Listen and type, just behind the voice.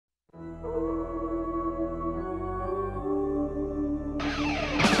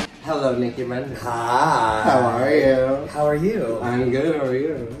Hello, Nicky Brendon. Hi. How are you? How are you? I'm good, how are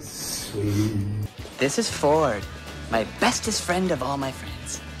you? Sweet. This is Ford, my bestest friend of all my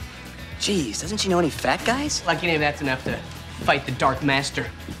friends. Jeez, doesn't she know any fat guys? Lucky name, that's enough to fight the Dark Master.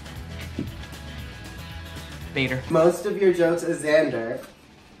 Vader. Most of your jokes as Xander,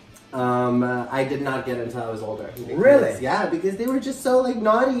 I did not get until I was older. Really? Yeah, because they were just so like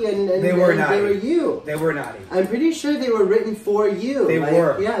naughty and they were naughty. They were you. They were naughty. I'm pretty sure they were written for you. They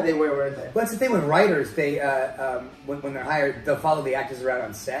were. Yeah, they were, weren't they? Well, that's the thing with writers. They, when they're hired, they'll follow the actors around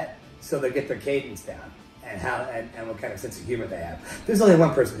on set, so they'll get their cadence down and how and what kind of sense of humor they have. There's only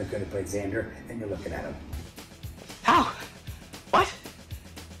one person that could have played Xander, and you're looking at him. How? What?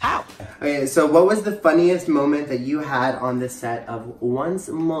 How? Okay, so what was the funniest moment that you had on the set of Once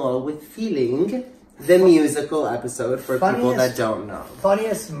More with Feeling, the musical episode for people that don't know?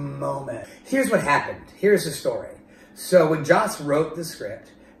 Funniest moment. Here's what happened. Here's the story. So when Joss wrote the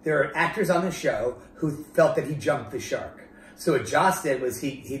script, there were actors on the show who felt that he jumped the shark. So what Joss did was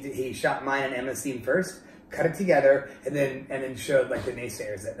he shot mine and Emma's scene first, cut it together, and then showed like the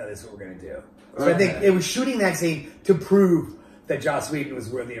naysayers that, no, this is what we're gonna do. So I think it was shooting that scene to prove that Joss Whedon was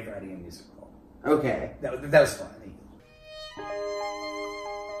worthy of writing a musical. Okay. That was fun.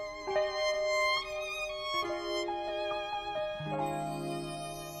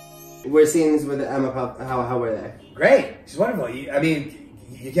 We're scenes with Emma Puff. How were they? Great. She's wonderful. I mean,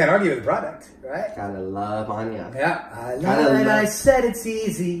 you can't argue with the product, right? Gotta love Anya. Yeah. I lied, I said it's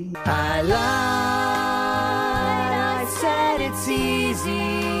easy. I lied, I said it's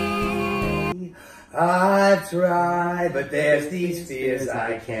easy. I've tried, but there's these fears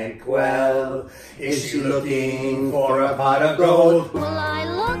I can't quell. Is she looking for a pot of gold? Will I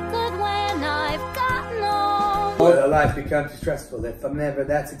look good when I've gotten old? Will life become too stressful if I'm never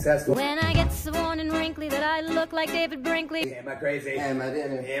that successful? When I get so worn and wrinkly that I look like David Brinkley. Am I crazy? Am I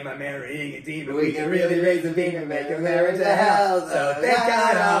dinner? Am I marrying a demon? We can really raise a beam and make a marriage to hell. So thank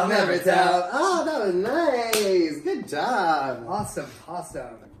God I'll never tell. Oh, that was nice. Good job. Awesome.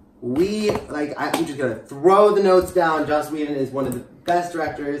 Awesome. I'm just gonna throw the notes down. Joss Whedon is one of the best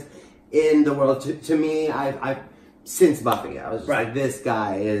directors in the world. To me, I've since Buffy, I was just like, this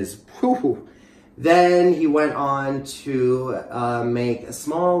guy is whew. Then he went on to make a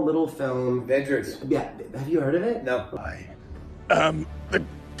small little film. Avengers. Yeah, have you heard of it? No. I am the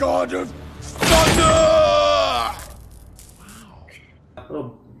God of Thunder!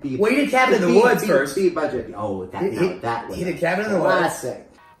 Little beat. Well, he did Cabin in the Woods first. Beat budget. Oh, that was he did Cabin in the Woods. Classic.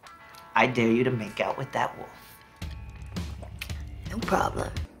 I dare you to make out with that wolf. No problem.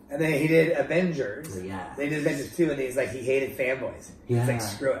 And then he did Avengers. Yeah. They did Avengers 2, and he's like, he hated fanboys. Yeah. He's like,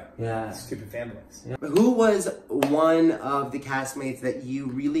 screw it. Yeah. Stupid fanboys. Yeah. Who was one of the castmates that you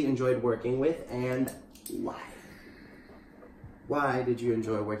really enjoyed working with, and why? Why did you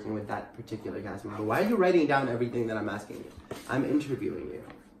enjoy working with that particular castmate? Why are you writing down everything that I'm asking you? I'm interviewing you.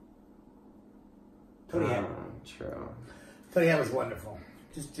 Tony Ham. True. Tony Ham was wonderful.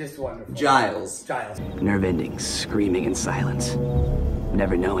 Just wonderful. Giles. Nerve-ending, screaming in silence.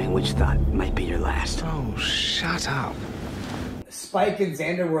 Never knowing which thought might be your last. Oh, shut up. Spike and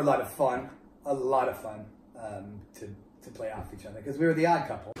Xander were a lot of fun. A lot of fun to play off each other, because we were the odd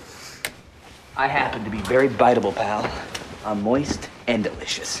couple. I happen to be very biteable, pal. I'm moist and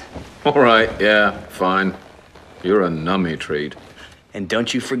delicious. All right, yeah, fine. You're a nummy treat. And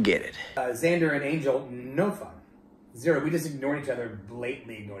don't you forget it. Xander and Angel, no fun. Zero. We just ignored each other,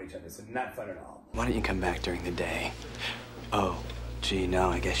 blatantly ignored each other, so not fun at all. Why don't you come back during the day? Oh, gee, no,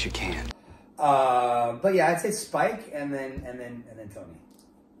 I guess you can't. But yeah, I'd say Spike and then Tony.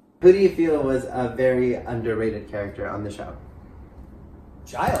 Who do you feel was a very underrated character on the show?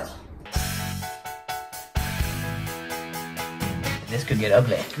 Giles. This could get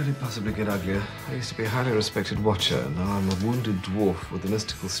ugly. Could it possibly get uglier? I used to be a highly respected watcher, and now I'm a wounded dwarf with the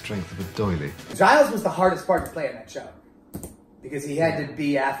mystical strength of a doily. Giles was the hardest part to play in that show, because he had to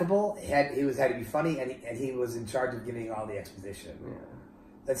be affable, he had to be funny, and he was in charge of giving all the exposition. Yeah.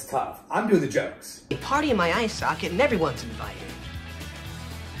 That's tough. I'm doing the jokes. A party in my eye socket and everyone's invited.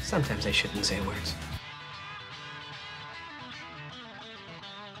 Sometimes I shouldn't say words.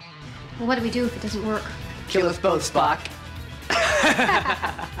 Well, what do we do if it doesn't work? Kill us both, Spock.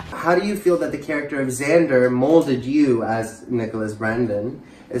 How do you feel that the character of Xander molded you as Nicholas Brendon,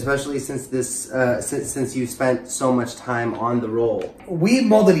 especially since since you spent so much time on the role? We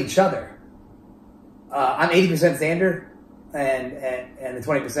molded each other. I'm 80% Xander, and the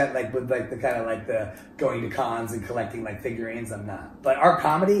 20% like with like the kind of like the going to cons and collecting like figurines. I'm not, but our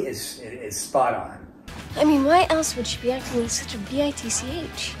comedy is spot on. I mean, why else would she be acting like such a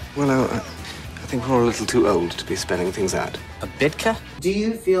bitch? Well, I think we're all a little too old to be spelling things out. A bitka? Do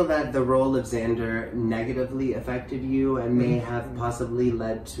you feel that the role of Xander negatively affected you and may have possibly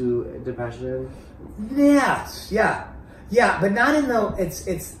led to depression? Yes, yeah. Yeah, but not in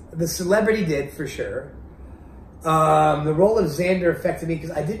it's the celebrity did for sure. The role of Xander affected me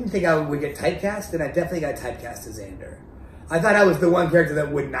because I didn't think I would get typecast, and I definitely got typecast as Xander. I thought I was the one character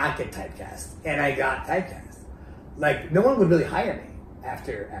that would not get typecast, and I got typecast. Like, no one would really hire me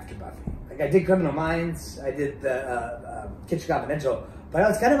after Buffy. Like, I did Criminal Minds, I did the Kitchen Confidential, but I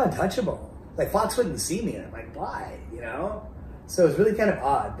was kind of untouchable. Like, Fox wouldn't see me, and I'm like, why, you know? So it's really kind of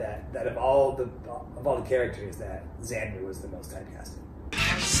odd that of all the characters, that Xander was the most typecasted.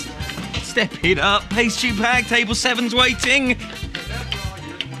 Step it up, pastry bag, table 7's waiting.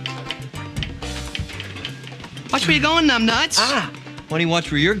 Watch where you're going, numbnuts. Why don't you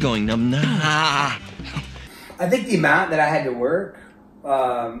watch where you're going, numbnuts? I think the amount that I had to work,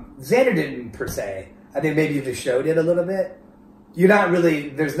 Xander didn't per se. I think maybe the show did a little bit. You're not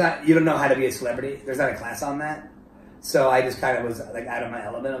really, you don't know how to be a celebrity. There's not a class on that. So I just kind of was like out of my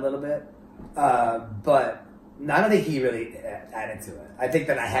element a little bit. But I don't think he really added to it. I think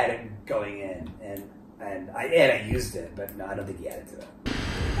that I had it going in and I used it, but no, I don't think he added to it.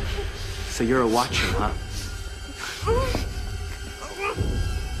 So you're a watcher, huh?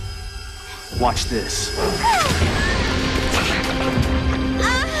 Watch this.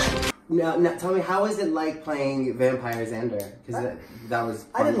 Now, tell me, how is it like playing Vampire Xander? Because that was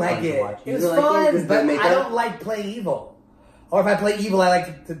I didn't like it. It was like fun, but I don't like playing evil. Or if I play evil, I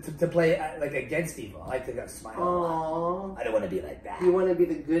like to play like against evil. I like to go smile. Aww. I don't want to be like that. You want to be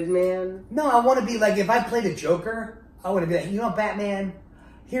the good man? No, I want to be like, if I play the Joker, I want to be like, you know, Batman,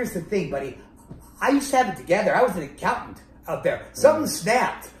 here's the thing, buddy. I used to have it together. I was an accountant out there. Something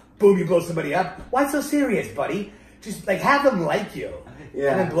snapped. Boom, you blow somebody up. Why so serious, buddy? Just like have them like you.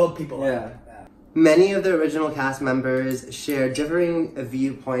 Yeah. And then blow people up. Many of the original cast members share differing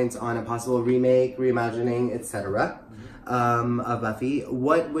viewpoints on a possible remake, reimagining, etc. Of Buffy.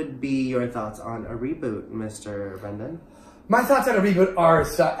 What would be your thoughts on a reboot, Mr. Brendon? My thoughts on a reboot are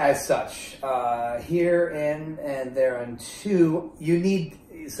as such. Here and there and two, you need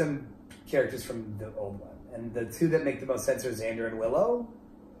some characters from the old one. And the two that make the most sense are Xander and Willow.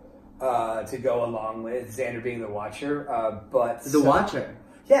 To go along with Xander being the Watcher, but The Watcher?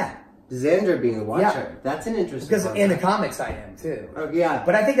 Yeah. Xander being the Watcher. Yeah. That's an interesting Because concept. in the comics I am too. Oh, yeah.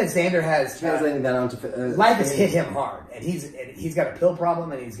 But I think that Xander has translating that onto life has hit him hard, and he's got a pill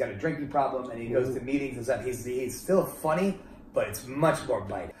problem, and he's got a drinking problem, and he goes to meetings and stuff. He's still funny, but it's much more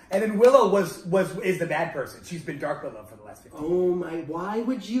biting. And then Willow is the bad person. She's been Dark Willow for the last 15 years. Oh my! Why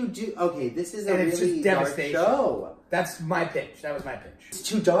would you do? Okay, this is a And it's really just dark devastation. show. That's my pitch. That was my pitch. It's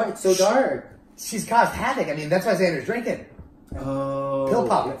too dark. It's so dark. She's caused havoc. I mean, that's why Xander's drinking. Oh, Pill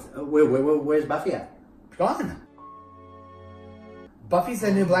popping. Where's Buffy at? Gone. Buffy's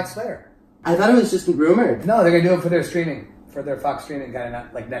the new Black Slayer. I thought it was just rumored. No, they're gonna do it for their streaming, for their Fox streaming, kind of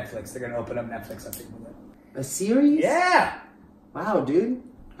not like Netflix. They're gonna open up Netflix, I think, with it. A series? Yeah. Wow, dude.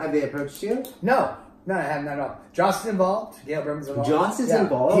 Have they approached you? No, I have not at all. Joss is involved. Gail Berman's involved. Joss is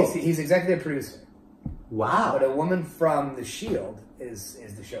involved? He's executive producer. Wow. But a woman from The Shield is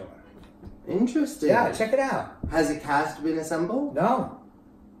the showrunner. Interesting. Yeah, check it out. Has a cast been assembled? No.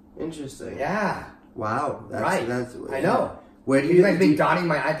 Interesting. Yeah. Wow. Right. That's, I know. Where do you like me donning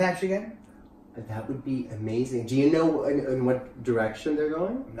my eye patch again? That would be amazing. Do you know in what direction they're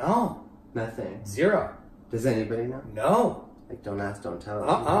going? No. Nothing. Zero. Does anybody know? No. Like, don't ask, don't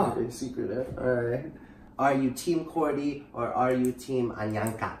tell. Very secretive. All right. Are you Team Cordy or are you Team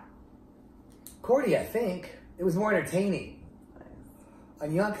Anyanka? Cordy, I think. It was more entertaining.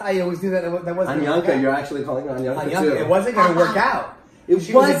 Anyanka, I always knew that wasn't Anyanka, you're actually calling her Anyanka too. It wasn't going to work out.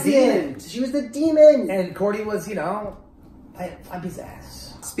 She was a demon. She was the demon. And Cordy was, you know, I'm his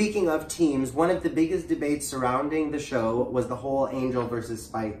ass. Speaking of teams, one of the biggest debates surrounding the show was the whole Angel versus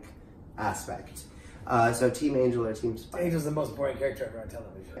Spike aspect. So Team Angel or Team Spike? Angel's the most boring character ever on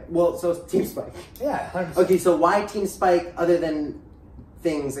television. Well, so Team Spike. Yeah, 100%. Okay, so why Team Spike other than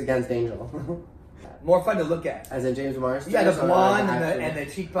things against Angel? More fun to look at. As in James Marsden? Yeah, the blonde and the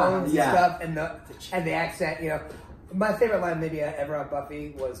cheekbones and yeah. stuff, and the accent, you know. My favorite line maybe ever on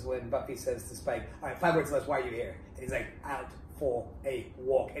Buffy was when Buffy says to Spike, all right, 5 words less, why are you here? And he's like, out for a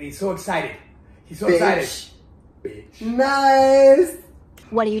walk. And he's so excited. He's so excited. Bitch. Nice!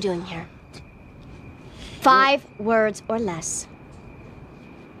 What are you doing here? 5 words or less.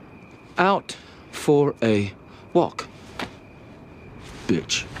 Out for a walk.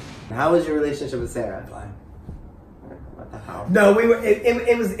 Bitch. How was your relationship with Sarah? Fine. What the No, we were.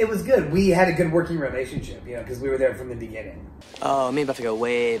 It was good. We had a good working relationship, you know, because we were there from the beginning. Oh, me and Buffy go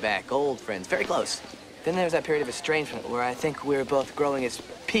way back. Old friends. Very close. Then there was that period of estrangement where I think we were both growing as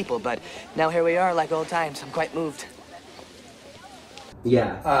people, but now here we are like old times. I'm quite moved.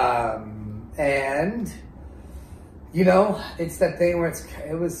 Yeah. And you know, it's that thing where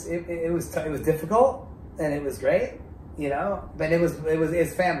it was difficult and it was great, you know, but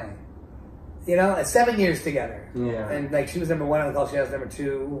it's family. You know, it's 7 years together. Yeah. And like she was number 1 on the call sheet, I was number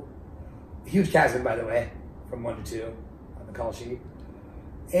 2. Huge chasm, by the way, from 1 to 2 on the call sheet.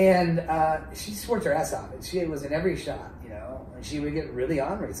 And she just worked her ass off. And she was in every shot, you know, and she would get really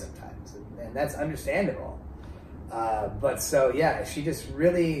ornery sometimes, and that's understandable. But so yeah, she just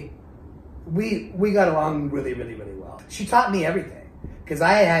really, we got along really, really, really well. She taught me everything because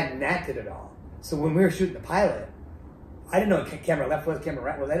I hadn't acted at all. So when we were shooting the pilot, I didn't know what camera left was, camera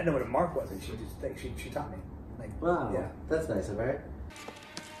right was. I didn't know what a mark was, and she taught me. Like, wow, yeah, that's nice of her.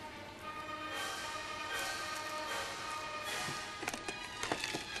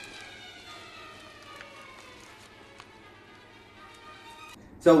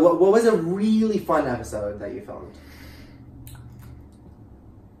 So what was a really fun episode that you filmed?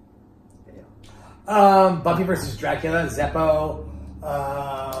 Buffy versus Dracula, Zeppo,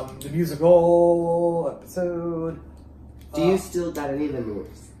 the musical episode. Do you still got any of the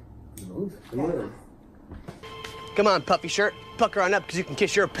moves? Moves? The moves. Come on, puffy shirt. Pucker on up, because you can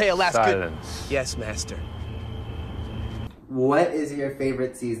kiss your pale ass. Silence. Yes, master. What is your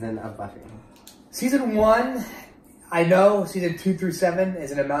favorite season of Buffy? Season 1, I know season 2 through 7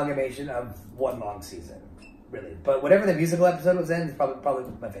 is an amalgamation of one long season, really. But whatever the musical episode was in is probably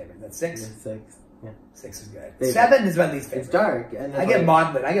my favorite. That's 6? Yeah, 6. Yeah. 6 is good. Favorite. 7 is my least favorite. It's dark. And I get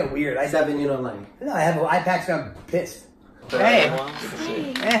maudlin. I get weird. 7 you don't like? No, I have an eye patch and I'm pissed. Hey.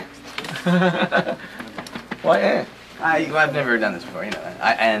 What? I've never done this before, you know.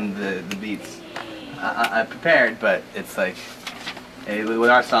 And the beats, I prepared, but it's like with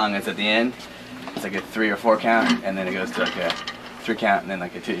our song, it's at the end. It's like a 3 or 4 count, and then it goes to like a 3 count, and then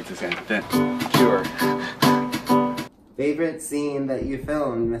like a 2. It's just gonna pure. Favorite scene that you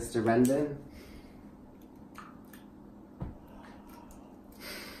filmed, Mr. Brendon?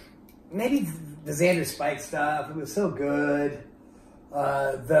 Maybe the Xander Spike stuff. It was so good.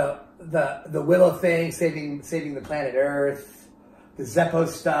 The Willow thing, saving the planet Earth. The Zeppo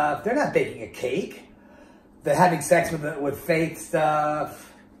stuff. They're not baking a cake. The having sex with Faith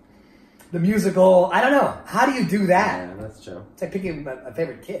stuff. The musical. I don't know. How do you do that? Yeah, that's true. It's like picking a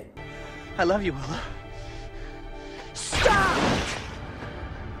favorite kid. I love you, Willow. Stop!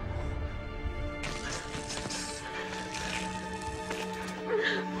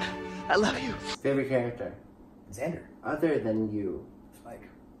 I love you. Favorite character? Xander. Other than you. Spike.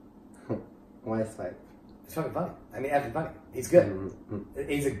 Why Spike? It's fucking funny. I mean, actually funny. He's good.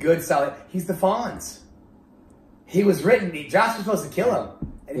 He's a good, solid. He's the Fonz. He was written. Josh was supposed to kill him,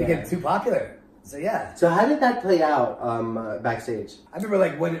 and he became too popular. So yeah. So how did that play out backstage? I remember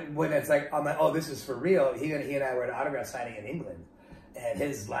like when it's like I'm like, oh, this is for real. He and I were at an autograph signing in England, and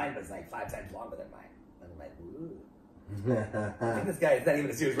his line was like 5 times longer than mine. And I'm like, ooh. I think this guy is not even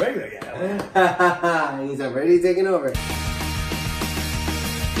a serious regular yet. He's already taken over.